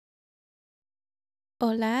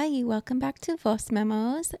Hola y welcome back to Voz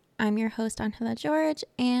Memos. I'm your host, Angela George,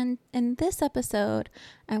 and in this episode,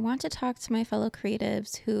 I want to talk to my fellow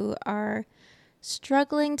creatives who are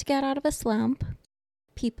struggling to get out of a slump,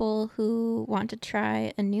 people who want to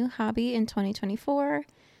try a new hobby in 2024,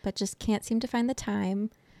 but just can't seem to find the time,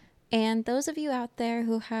 and those of you out there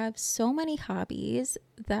who have so many hobbies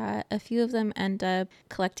that a few of them end up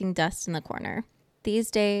collecting dust in the corner.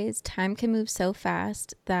 These days, time can move so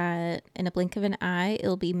fast that in a blink of an eye,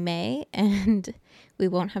 it'll be May and we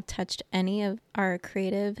won't have touched any of our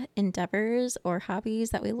creative endeavors or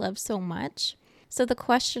hobbies that we love so much. So the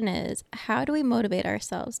question is, how do we motivate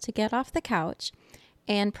ourselves to get off the couch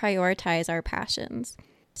and prioritize our passions?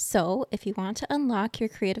 So if you want to unlock your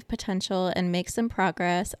creative potential and make some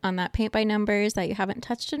progress on that paint by numbers that you haven't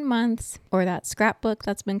touched in months, or that scrapbook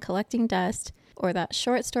that's been collecting dust, or that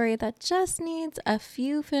short story that just needs a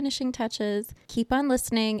few finishing touches, keep on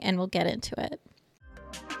listening and we'll get into it.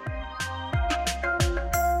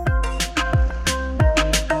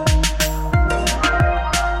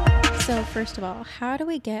 So first of all, how do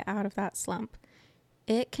we get out of that slump?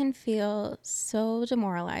 It can feel so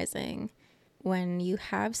demoralizing when you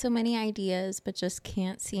have so many ideas but just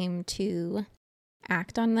can't seem to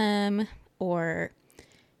act on them, or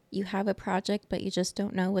you have a project, but you just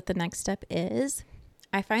don't know what the next step is.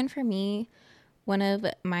 I find for me, one of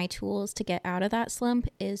my tools to get out of that slump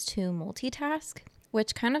is to multitask,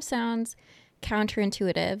 which kind of sounds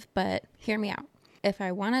counterintuitive, but hear me out. If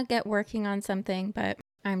I want to get working on something, but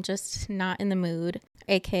I'm just not in the mood,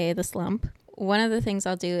 aka the slump, one of the things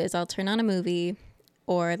I'll do is I'll turn on a movie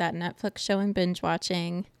or that Netflix show and binge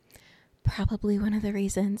watching. Probably one of the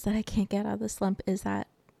reasons that I can't get out of the slump is that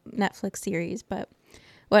Netflix series, but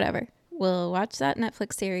whatever. We'll watch that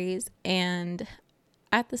Netflix series, and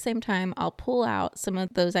at the same time, I'll pull out some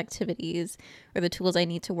of those activities or the tools I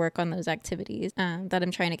need to work on those activities that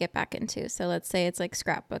I'm trying to get back into. So let's say it's like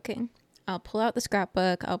scrapbooking. I'll pull out the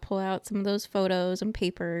scrapbook, I'll pull out some of those photos and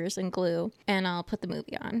papers and glue, and I'll put the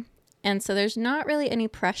movie on. And so there's not really any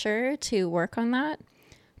pressure to work on that,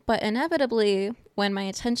 but inevitably, when my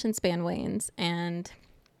attention span wanes and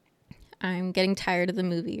I'm getting tired of the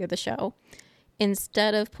movie or the show,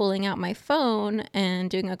 instead of pulling out my phone and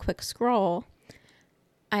doing a quick scroll,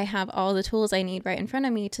 I have all the tools I need right in front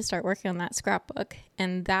of me to start working on that scrapbook.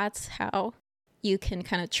 And that's how you can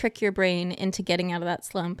kind of trick your brain into getting out of that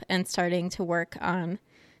slump and starting to work on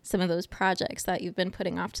some of those projects that you've been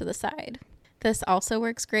putting off to the side. This also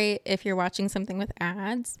works great if you're watching something with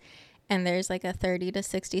ads and there's like a 30 to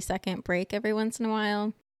 60 second break every once in a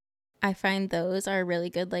while. I find those are really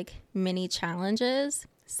good like mini challenges.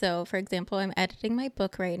 So for example, I'm editing my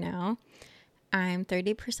book right now. I'm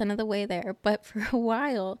 30% of the way there, but for a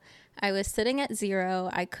while I was sitting at 0.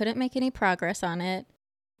 I couldn't make any progress on it.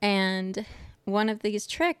 And one of these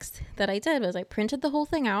tricks that I did was I printed the whole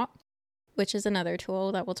thing out, which is another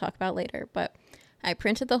tool that we'll talk about later. But I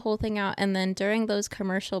printed the whole thing out, and then during those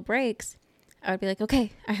commercial breaks, I would be like,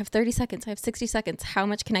 okay, I have 30 seconds. I have 60 seconds. How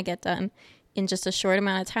much can I get done in just a short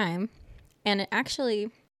amount of time? And it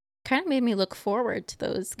actually kind of made me look forward to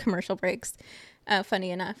those commercial breaks,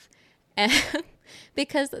 funny enough. And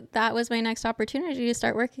because that was my next opportunity to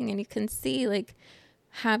start working. And you can see like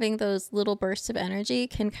having those little bursts of energy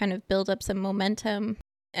can kind of build up some momentum.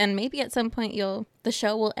 And maybe at some point the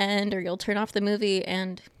show will end, or you'll turn off the movie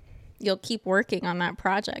and you'll keep working on that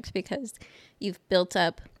project because you've built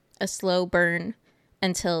up a slow burn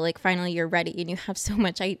until like finally you're ready and you have so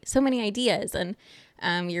many ideas, and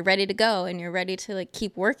you're ready to go and you're ready to like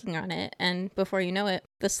keep working on it. And before you know it,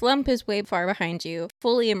 the slump is way far behind you,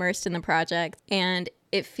 fully immersed in the project. And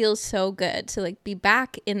it feels so good to like be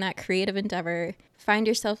back in that creative endeavor, find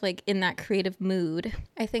yourself like in that creative mood.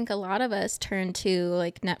 I think a lot of us turn to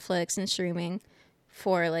like Netflix and streaming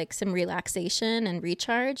for like some relaxation and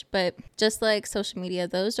recharge, but just like social media,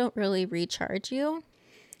 those don't really recharge you.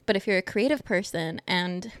 But if you're a creative person,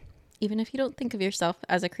 and even if you don't think of yourself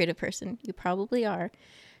as a creative person, you probably are,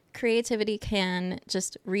 creativity can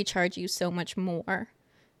just recharge you so much more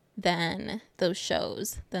than those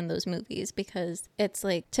shows, than those movies, because it's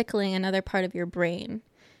like tickling another part of your brain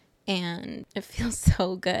and it feels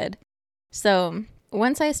so good. So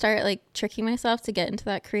once I start like tricking myself to get into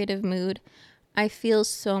that creative mood, I feel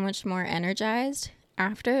so much more energized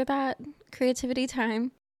after that creativity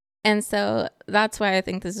time. And so that's why I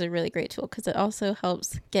think this is a really great tool, because it also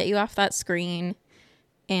helps get you off that screen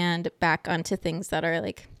and back onto things that are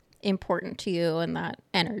like important to you and that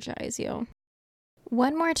energize you.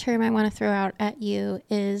 One more term I want to throw out at you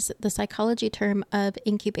is the psychology term of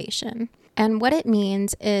incubation. And what it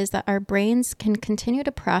means is that our brains can continue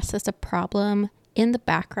to process a problem in the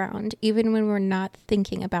background, even when we're not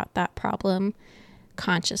thinking about that problem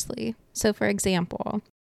consciously. So for example,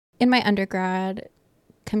 in my undergrad,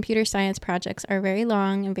 computer science projects are very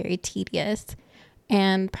long and very tedious.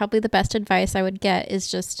 And probably the best advice I would get is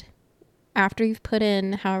just after you've put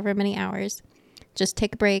in however many hours, just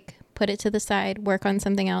take a break, put it to the side, work on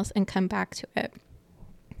something else, and come back to it.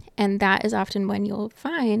 And that is often when you'll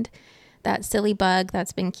find that silly bug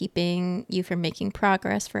that's been keeping you from making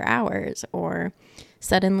progress for hours, or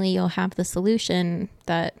suddenly you'll have the solution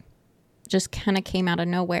that just kind of came out of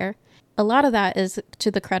nowhere. A lot of that is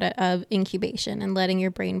to the credit of incubation and letting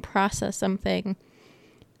your brain process something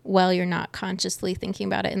while you're not consciously thinking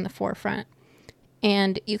about it in the forefront.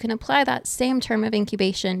 And you can apply that same term of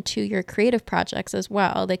incubation to your creative projects as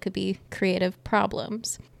well. They could be creative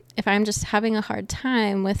problems. If I'm just having a hard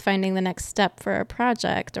time with finding the next step for a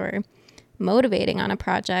project or motivating on a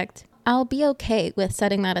project, I'll be okay with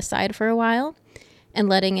setting that aside for a while and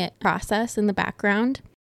letting it process in the background.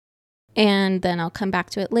 And then I'll come back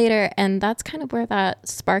to it later. And that's kind of where that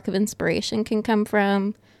spark of inspiration can come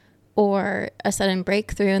from, or a sudden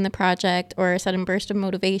breakthrough in the project, or a sudden burst of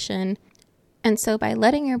motivation. And so by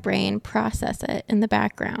letting your brain process it in the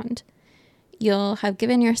background, you'll have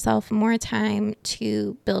given yourself more time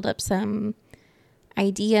to build up some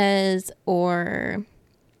ideas or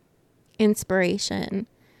inspiration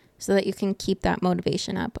so that you can keep that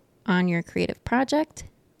motivation up on your creative project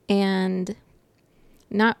and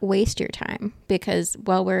not waste your time. Because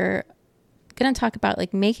while we're going to talk about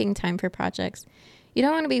like making time for projects, you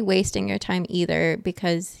don't want to be wasting your time either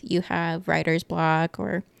because you have writer's block,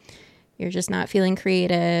 or you're just not feeling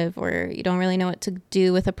creative, or you don't really know what to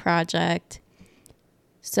do with a project.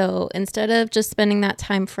 So instead of just spending that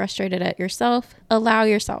time frustrated at yourself, allow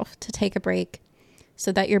yourself to take a break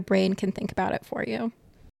so that your brain can think about it for you.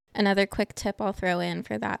 Another quick tip I'll throw in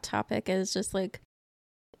for that topic is just like,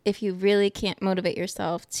 if you really can't motivate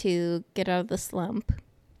yourself to get out of the slump,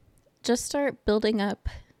 just start building up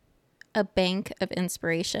a bank of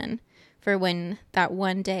inspiration for when that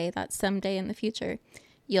one day, that someday in the future,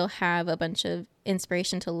 you'll have a bunch of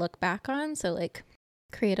inspiration to look back on. So like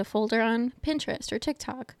create a folder on Pinterest or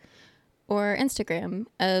TikTok or Instagram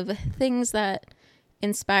of things that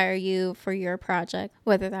inspire you for your project,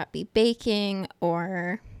 whether that be baking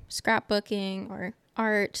or scrapbooking or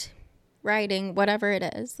art, writing, whatever it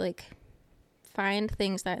is. Like find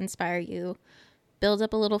things that inspire you, build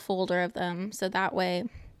up a little folder of them. So that way,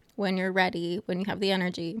 when you're ready, when you have the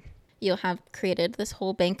energy, you'll have created this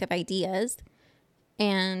whole bank of ideas.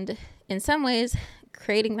 And in some ways,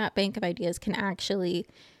 creating that bank of ideas can actually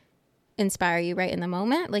inspire you right in the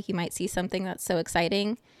moment. Like you might see something that's so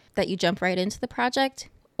exciting that you jump right into the project,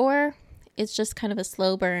 or it's just kind of a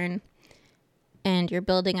slow burn and you're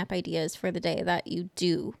building up ideas for the day that you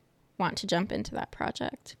do want to jump into that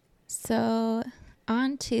project. So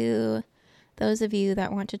on to those of you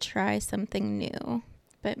that want to try something new,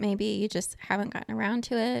 but maybe you just haven't gotten around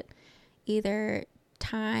to it. Either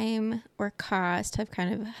time or cost have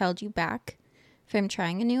kind of held you back from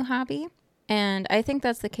trying a new hobby. And I think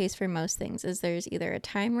that's the case for most things, is there's either a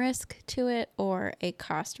time risk to it or a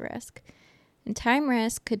cost risk. And time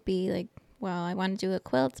risk could be like, well, I want to do a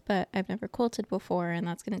quilt, but I've never quilted before, and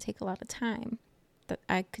that's going to take a lot of time. But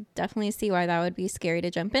I could definitely see why that would be scary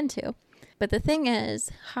to jump into. But the thing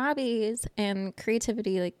is, hobbies and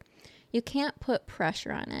creativity, like you can't put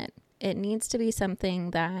pressure on it. It needs to be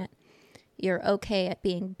something that you're okay at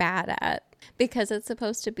being bad at, because it's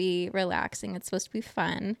supposed to be relaxing. It's supposed to be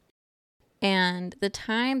fun. And the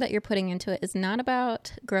time that you're putting into it is not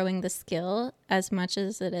about growing the skill as much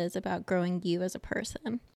as it is about growing you as a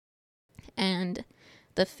person. And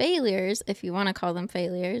the failures, if you want to call them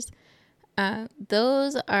failures,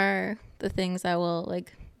 those are the things that will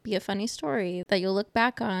like be a funny story that you'll look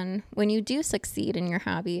back on when you do succeed in your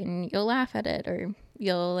hobby, and you'll laugh at it, or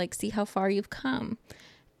you'll like see how far you've come.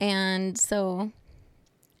 And so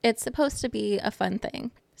it's supposed to be a fun thing.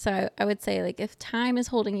 So I would say, like, if time is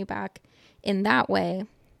holding you back in that way,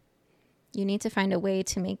 you need to find a way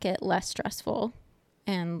to make it less stressful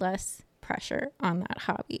and less pressure on that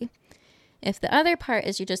hobby. If the other part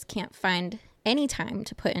is you just can't find any time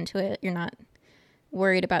to put into it, you're not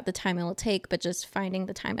worried about the time it will take, but just finding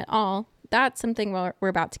the time at all, that's something we're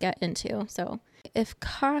about to get into. So if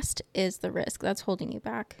cost is the risk that's holding you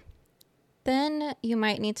back, then you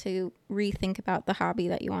might need to rethink about the hobby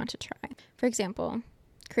that you want to try. For example,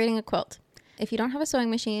 creating a quilt. If you don't have a sewing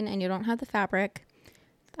machine and you don't have the fabric,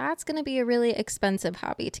 that's going to be a really expensive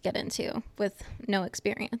hobby to get into with no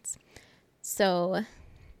experience. So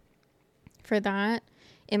for that,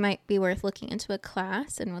 it might be worth looking into a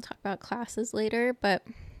class, and we'll talk about classes later. But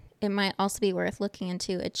It might also be worth looking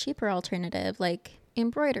into a cheaper alternative like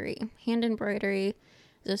embroidery. Hand embroidery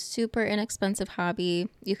is a super inexpensive hobby.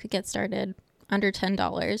 You could get started under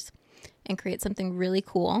 $10 and create something really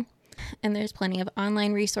cool. And there's plenty of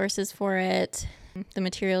online resources for it. The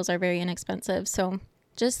materials are very inexpensive. So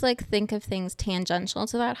just like think of things tangential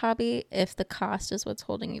to that hobby if the cost is what's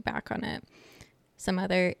holding you back on it. Some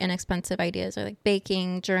other inexpensive ideas are like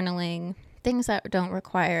baking, journaling, things that don't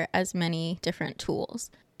require as many different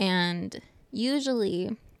tools. And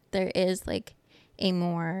usually there is like a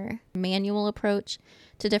more manual approach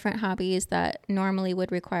to different hobbies that normally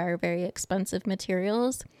would require very expensive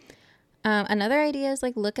materials. Another idea is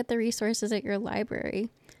like look at the resources at your library.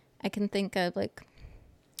 I can think of like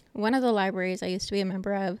one of the libraries I used to be a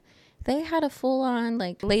member of, they had a full-on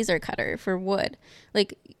like laser cutter for wood.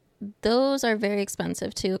 Like those are very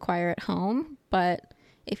expensive to acquire at home, but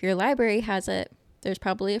if your library has it, there's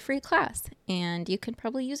probably a free class and you can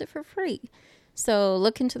probably use it for free. So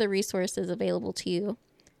look into the resources available to you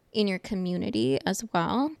in your community as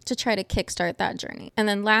well to try to kickstart that journey. And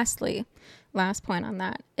then lastly, last point on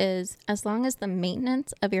that is as long as the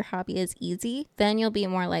maintenance of your hobby is easy, then you'll be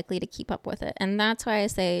more likely to keep up with it. And that's why I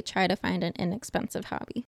say try to find an inexpensive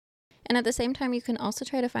hobby. And at the same time, you can also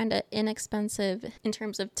try to find an inexpensive, in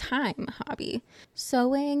terms of time, hobby.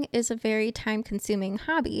 Sewing is a very time-consuming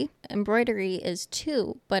hobby. Embroidery is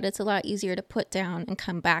too, but it's a lot easier to put down and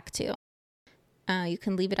come back to. You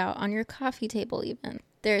can leave it out on your coffee table even.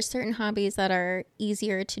 There are certain hobbies that are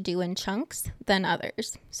easier to do in chunks than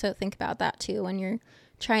others. So think about that too when you're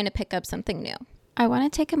trying to pick up something new. I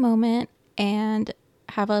want to take a moment and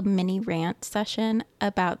have a mini rant session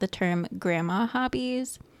about the term grandma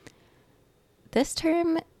hobbies. This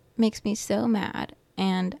term makes me so mad,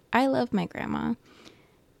 and I love my grandma,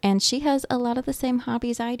 and she has a lot of the same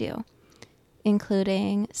hobbies I do,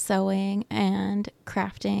 including sewing and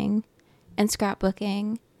crafting and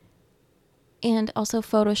scrapbooking and also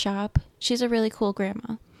Photoshop. She's a really cool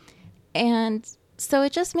grandma. And so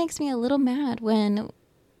it just makes me a little mad when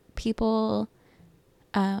people,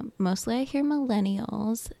 mostly I hear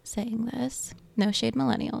millennials saying this, no shade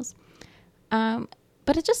millennials,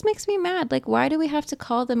 but it just makes me mad. Like, why do we have to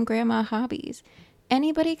call them grandma hobbies?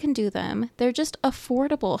 Anybody can do them. They're just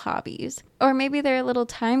affordable hobbies. Or maybe they're a little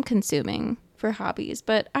time consuming for hobbies.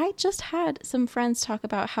 But I just had some friends talk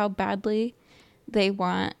about how badly they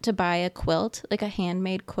want to buy a quilt, like a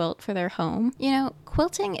handmade quilt for their home. You know,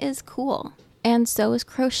 quilting is cool. And so is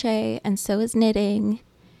crochet, and so is knitting,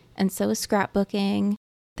 and so is scrapbooking.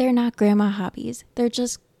 They're not grandma hobbies. They're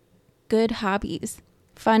just good hobbies,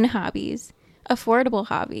 fun hobbies, affordable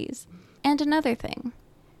hobbies. And another thing,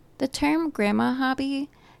 the term grandma hobby,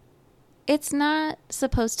 it's not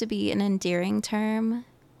supposed to be an endearing term,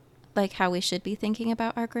 like how we should be thinking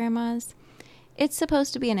about our grandmas. It's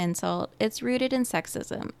supposed to be an insult. It's rooted in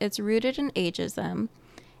sexism. It's rooted in ageism.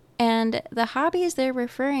 And the hobbies they're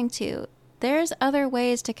referring to, there's other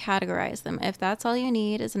ways to categorize them. If that's all you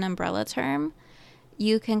need is an umbrella term,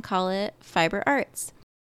 you can call it fiber arts.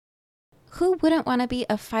 Who wouldn't want to be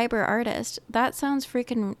a fiber artist? That sounds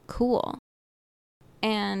freaking cool.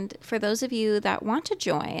 And for those of you that want to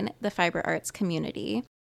join the fiber arts community,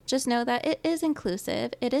 just know that it is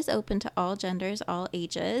inclusive. It is open to all genders, all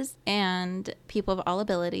ages, and people of all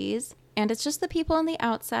abilities. And it's just the people on the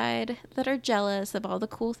outside that are jealous of all the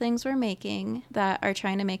cool things we're making that are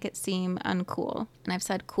trying to make it seem uncool. And I've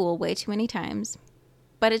said cool way too many times.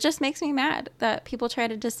 But it just makes me mad that people try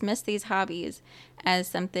to dismiss these hobbies as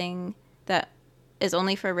something that is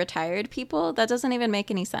only for retired people. That doesn't even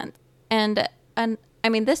make any sense. And I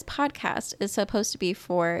mean, this podcast is supposed to be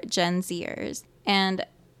for Gen Zers. And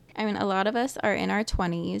I mean, a lot of us are in our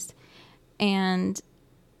 20s, and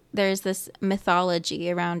there's this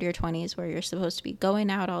mythology around your 20s where you're supposed to be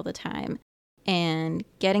going out all the time and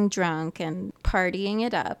getting drunk and partying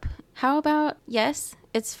it up. How about, yes,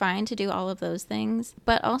 it's fine to do all of those things,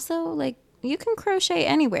 but also, like, you can crochet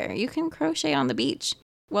anywhere. You can crochet on the beach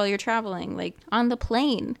while you're traveling, like on the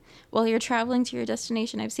plane while you're traveling to your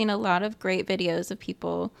destination. I've seen a lot of great videos of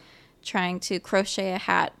people trying to crochet a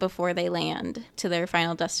hat before they land to their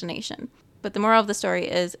final destination. But the moral of the story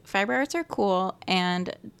is fiber arts are cool,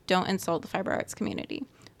 and don't insult the fiber arts community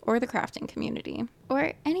or the crafting community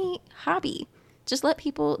or any hobby. Just let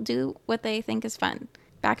people do what they think is fun.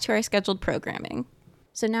 Back to our scheduled programming.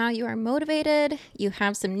 So now you are motivated, you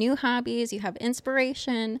have some new hobbies, you have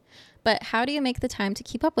inspiration, but how do you make the time to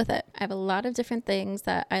keep up with it? I have a lot of different things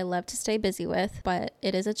that I love to stay busy with, but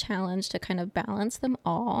it is a challenge to kind of balance them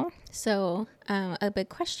all. So a big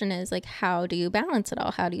question is like, how do you balance it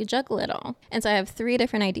all? How do you juggle it all? And so I have 3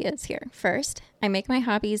 different ideas here. First, I make my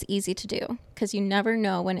hobbies easy to do because you never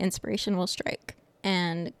know when inspiration will strike.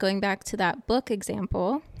 And going back to that book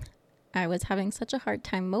example, I was having such a hard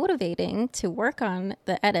time motivating to work on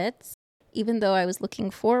the edits, even though I was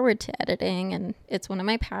looking forward to editing and it's one of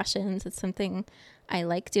my passions. It's something I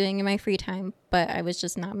like doing in my free time, but I was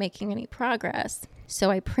just not making any progress.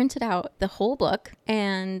 So I printed out the whole book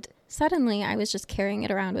and suddenly I was just carrying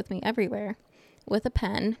it around with me everywhere with a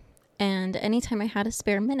pen. And anytime I had a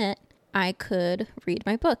spare minute, I could read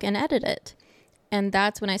my book and edit it. And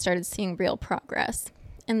that's when I started seeing real progress.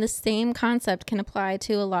 And the same concept can apply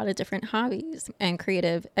to a lot of different hobbies and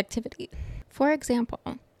creative activity. For example,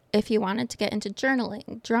 if you wanted to get into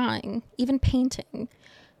journaling, drawing, even painting,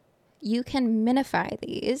 you can minify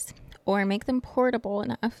these or make them portable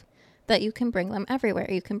enough that you can bring them everywhere.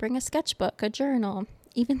 You can bring a sketchbook, a journal,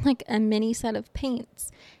 even like a mini set of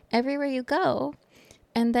paints everywhere you go.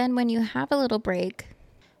 And then when you have a little break,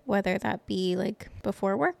 whether that be like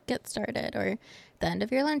before work gets started or the end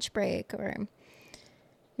of your lunch break or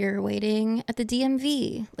you're waiting at the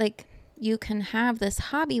DMV, like you can have this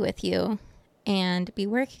hobby with you and be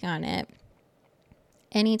working on it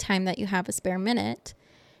anytime that you have a spare minute.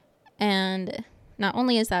 And not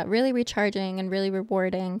only is that really recharging and really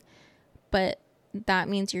rewarding, but that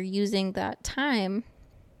means you're using that time,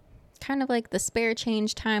 kind of like the spare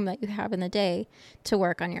change time that you have in the day, to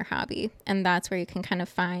work on your hobby. And that's where you can kind of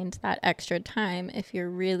find that extra time if you're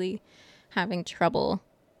really having trouble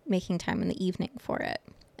making time in the evening for it.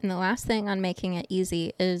 And the last thing on making it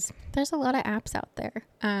easy is there's a lot of apps out there.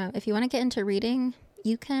 If you want to get into reading,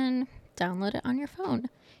 you can download it on your phone.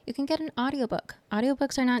 You can get an audiobook.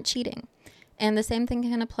 Audiobooks are not cheating. And the same thing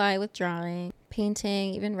can apply with drawing,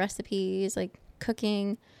 painting, even recipes, like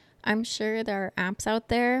cooking. I'm sure there are apps out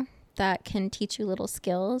there that can teach you little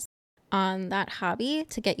skills on that hobby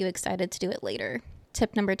to get you excited to do it later.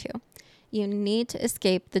 Tip number 2, you need to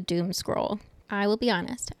escape the doom scroll. I will be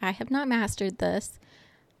honest, I have not mastered this.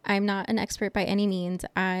 I'm not an expert by any means.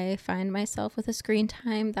 I find myself with a screen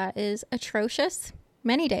time that is atrocious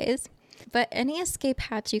many days, but any escape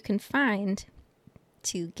hatch you can find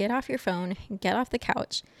to get off your phone, get off the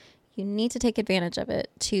couch, you need to take advantage of it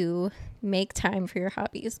to make time for your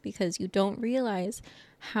hobbies because you don't realize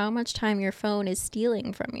how much time your phone is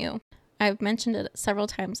stealing from you. I've mentioned it several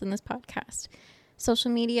times in this podcast.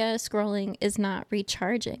 Social media scrolling is not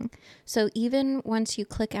recharging. So even once you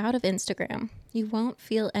click out of Instagram, you won't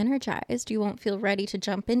feel energized. You won't feel ready to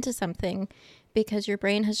jump into something because your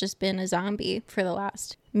brain has just been a zombie for the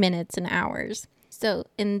last minutes and hours. So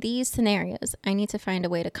in these scenarios, I need to find a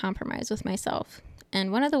way to compromise with myself.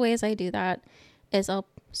 And one of the ways I do that is I'll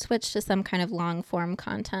switch to some kind of long form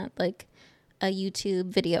content like a YouTube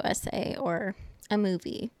video essay or a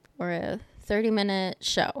movie or a 30-minute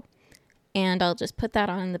show. And I'll just put that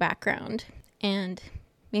on in the background. And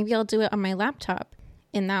maybe I'll do it on my laptop.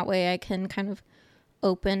 In that way I can kind of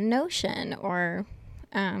open Notion or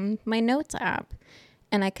my notes app.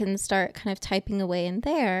 And I can start kind of typing away in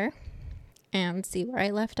there and see where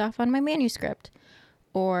I left off on my manuscript.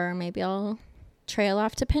 Or maybe I'll trail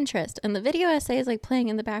off to Pinterest. And the video essay is like playing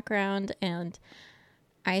in the background. And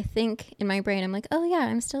I think in my brain, I'm like, oh yeah,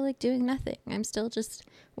 I'm still like doing nothing. I'm still just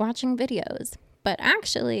watching videos. But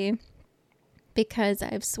actually, because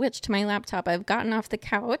I've switched to my laptop, I've gotten off the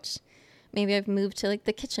couch. Maybe I've moved to like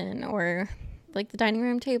the kitchen or like the dining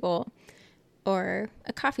room table or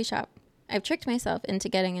a coffee shop. I've tricked myself into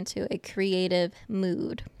getting into a creative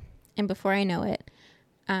mood. And before I know it,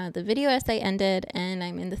 the video essay ended and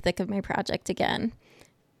I'm in the thick of my project again.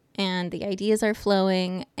 And the ideas are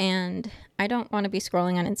flowing and I don't want to be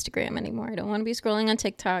scrolling on Instagram anymore. I don't want to be scrolling on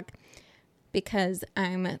TikTok because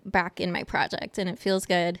I'm back in my project and it feels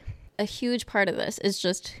good. A huge part of this is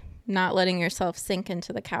just not letting yourself sink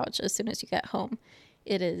into the couch as soon as you get home.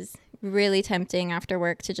 It is really tempting after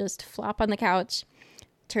work to just flop on the couch,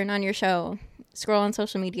 turn on your show, scroll on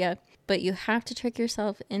social media, but you have to trick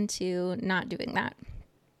yourself into not doing that.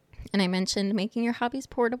 And I mentioned making your hobbies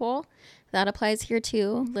portable. That applies here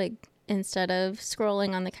too. Like instead of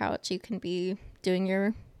scrolling on the couch, you can be doing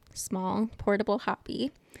your small portable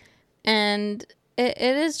hobby. And it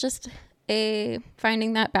is just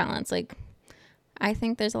finding that balance. Like I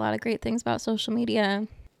think there's a lot of great things about social media.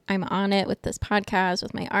 I'm on it with this podcast,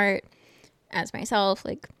 with my art, as myself.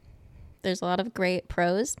 Like there's a lot of great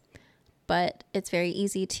pros, but it's very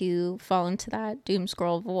easy to fall into that doom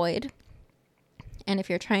scroll void. And if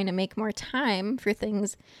you're trying to make more time for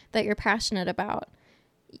things that you're passionate about,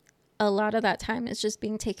 a lot of that time is just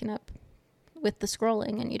being taken up with the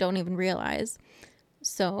scrolling and you don't even realize.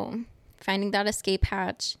 So finding that escape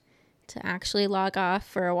hatch to actually log off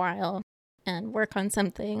for a while and work on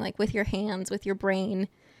something like with your hands, with your brain,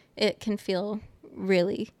 it can feel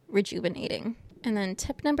really rejuvenating. And then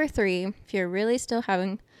tip number 3, if you're really still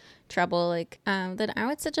having trouble, then I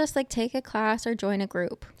would suggest take a class or join a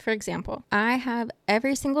group. For example, I have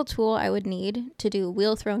every single tool I would need to do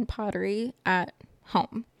wheel thrown pottery at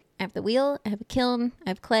home. I have the wheel, I have a kiln, I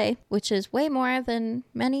have clay, which is way more than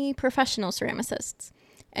many professional ceramicists.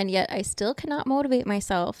 And yet I still cannot motivate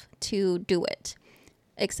myself to do it,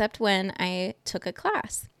 except when I took a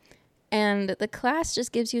class. And the class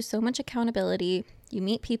just gives you so much accountability. You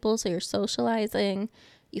meet people, so you're socializing.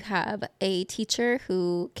 You have a teacher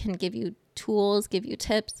who can give you tools, give you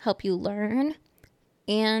tips, help you learn.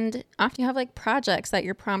 And often you have projects that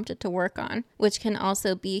you're prompted to work on, which can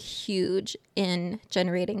also be huge in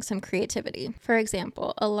generating some creativity. For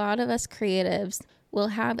example, a lot of us creatives will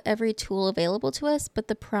have every tool available to us, but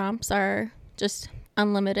the prompts are just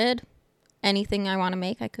unlimited. Anything I want to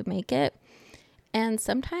make, I could make it. And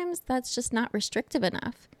sometimes that's just not restrictive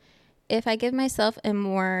enough. If I give myself a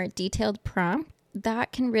more detailed prompt,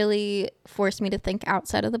 that can really force me to think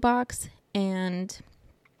outside of the box and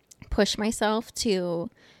push myself to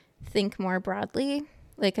think more broadly.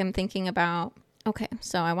 I'm thinking about, okay,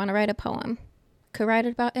 so I want to write a poem. Could write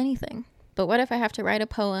it about anything. But what if I have to write a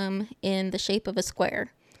poem in the shape of a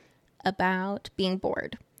square about being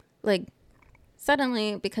bored?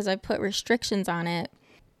 Suddenly, because I've put restrictions on it,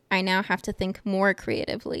 I now have to think more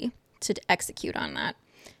creatively to execute on that.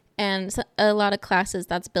 And so a lot of classes,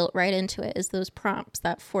 that's built right into it, is those prompts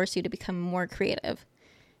that force you to become more creative.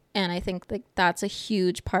 And I think that's a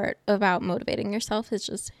huge part about motivating yourself, is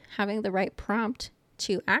just having the right prompt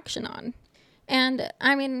to action on. And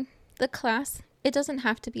I mean, the class, it doesn't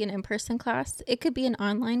have to be an in-person class. It could be an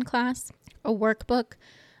online class, a workbook,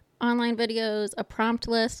 online videos, a prompt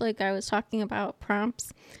list, like I was talking about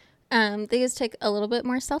prompts. These take a little bit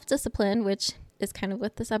more self-discipline, which is kind of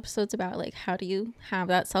what this episode's about. How do you have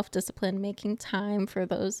that self-discipline, making time for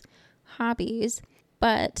those hobbies?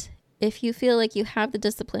 But if you feel like you have the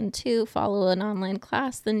discipline to follow an online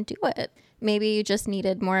class, then do it. Maybe you just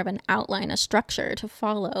needed more of an outline, a structure to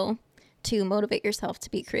follow to motivate yourself to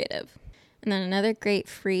be creative. And then another great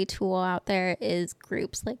free tool out there is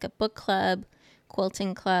groups like a book club,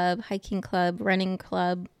 quilting club, hiking club, running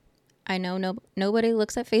club. I know nobody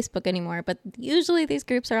looks at Facebook anymore, but usually these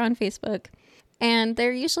groups are on Facebook. And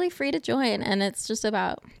they're usually free to join. And it's just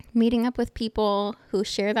about meeting up with people who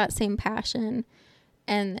share that same passion.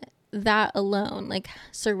 And that alone,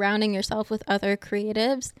 surrounding yourself with other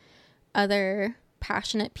creatives, other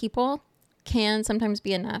passionate people, can sometimes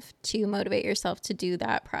be enough to motivate yourself to do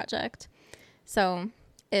that project. So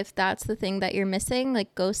if that's the thing that you're missing,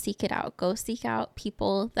 go seek it out. Go seek out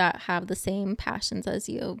people that have the same passions as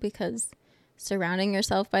you, because surrounding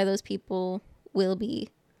yourself by those people will be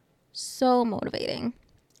so motivating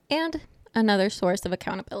and another source of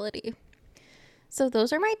accountability. So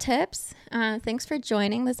those are my tips. Thanks for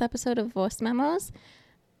joining this episode of Voz Memos.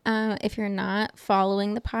 If you're not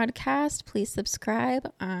following the podcast, please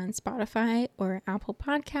subscribe on Spotify or Apple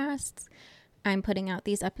Podcasts. I'm putting out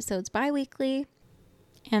these episodes bi-weekly.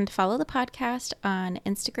 And follow the podcast on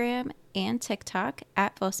Instagram and TikTok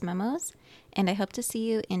at Voz Memos. And I hope to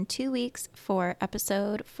see you in 2 weeks for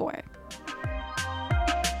episode 4.